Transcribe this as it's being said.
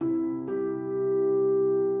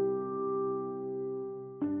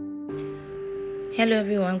Hello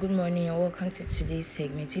everyone, good morning and welcome to today's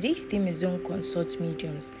segment. Today's theme is don't consult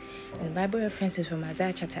mediums. And the Bible reference is from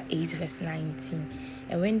Isaiah chapter 8 verse 19.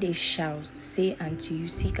 And when they shall say unto you,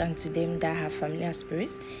 seek unto them that have familiar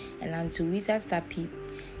spirits, and unto wizards that peep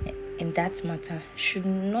in that matter, should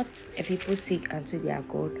not a people seek unto their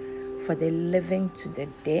God for the living to the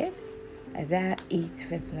dead? Isaiah 8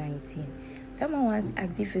 verse 19. Someone once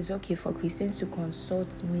asked if it's okay for Christians to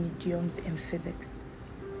consult mediums and psychics.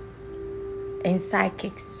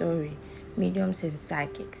 Mediums and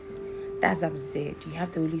psychics. That's absurd. You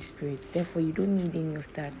have the Holy Spirit, therefore you don't need any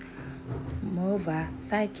of that. Moreover,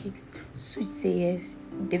 psychics, soothsayers,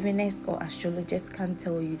 diviners or astrologers can't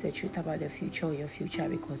tell you the truth about the future or your future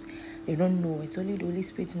because they don't know. It's only the Holy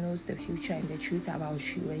Spirit knows the future and the truth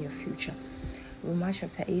about you and your future. Romans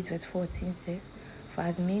chapter 8 verse 14 says, for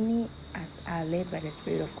as many as are led by the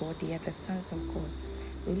Spirit of God, they are the sons of God.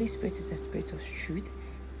 The Holy Spirit is the Spirit of truth,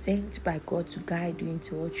 sent by God to guide you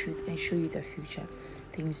into all truth and show you the future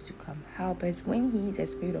things to come. However, when He, the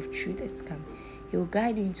Spirit of truth, is come, He will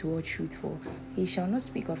guide you into all truth, for He shall not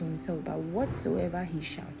speak of Himself, but whatsoever He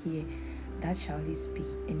shall hear, that shall He speak,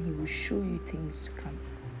 and He will show you things to come.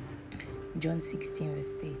 John 16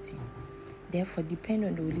 verse 18. Therefore, depend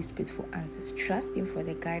on the Holy Spirit for answers. Trust Him for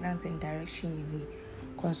the guidance and direction you need.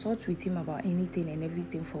 Consult with Him about anything and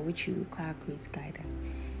everything for which you require great guidance.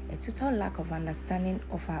 A total lack of understanding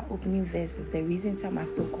of our opening verse is the reason some are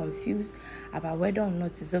so confused about whether or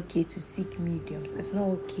not it's okay to seek mediums. It's not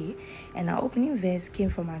okay. And our opening verse came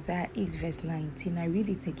from Isaiah 8 verse 19. I read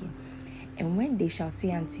it again. And when they shall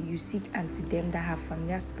say unto you, seek unto them that have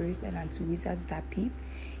familiar spirits, and unto wizards that peep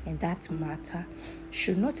in that matter,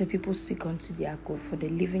 should not a people seek unto their God for the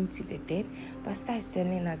living to the dead? Pastor is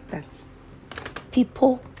telling us that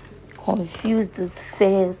people confuse this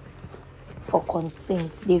verse for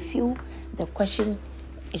consent. They feel the question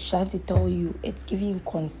is trying to tell you it's giving you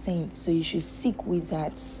consent, so you should seek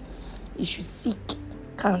wizards, you should seek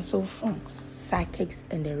counsel from psychics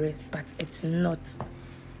and the rest, but it's not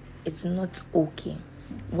okay.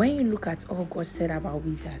 When you look at all God said about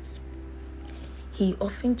wizards, He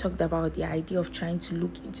often talked about the idea of trying to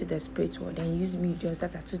look into the spirit world and use mediums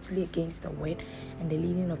that are totally against the word and the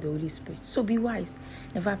leading of the Holy Spirit. So be wise.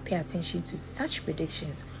 Never pay attention to such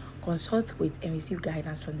predictions. Consult with and receive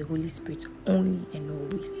guidance from the Holy Spirit only and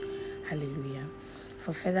always. Hallelujah.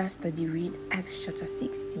 For further study, read Acts chapter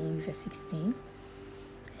 16 verse 16,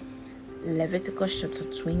 Leviticus chapter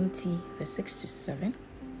 20 verse 6 to 7,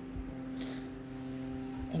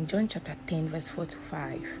 and John chapter 10 verse 4 to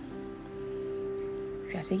 5.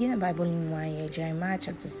 If you are taking the Bible in 1 year, Jeremiah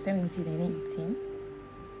chapter 17 and 18,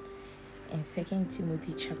 and 2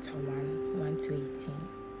 Timothy chapter 1 to 18.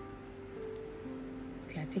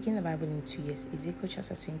 If you are taking the Bible in 2 years, Ezekiel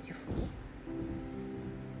chapter 24,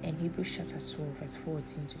 and Hebrews chapter 12 verse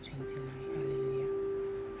 14 to 29. Hallelujah.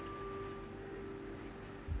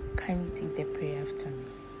 Kindly take the prayer after me.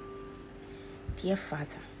 Dear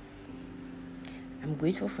Father, I'm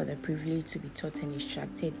grateful for the privilege to be taught and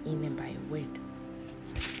instructed in and by your word.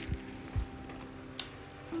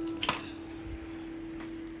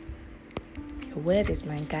 Your word is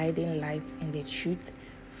my guiding light and the truth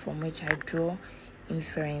from which I draw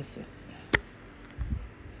inferences,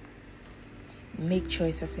 make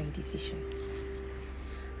choices and decisions.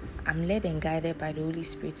 I'm led and guided by the Holy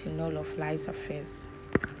Spirit in all of life's affairs.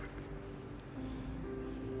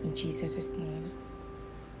 In Jesus' name,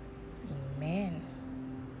 amen.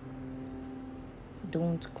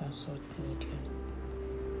 Don't consult mediums.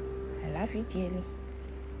 I love you dearly.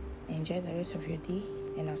 Enjoy the rest of your day,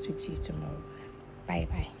 and I'll speak to you tomorrow.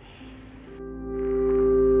 Bye-bye.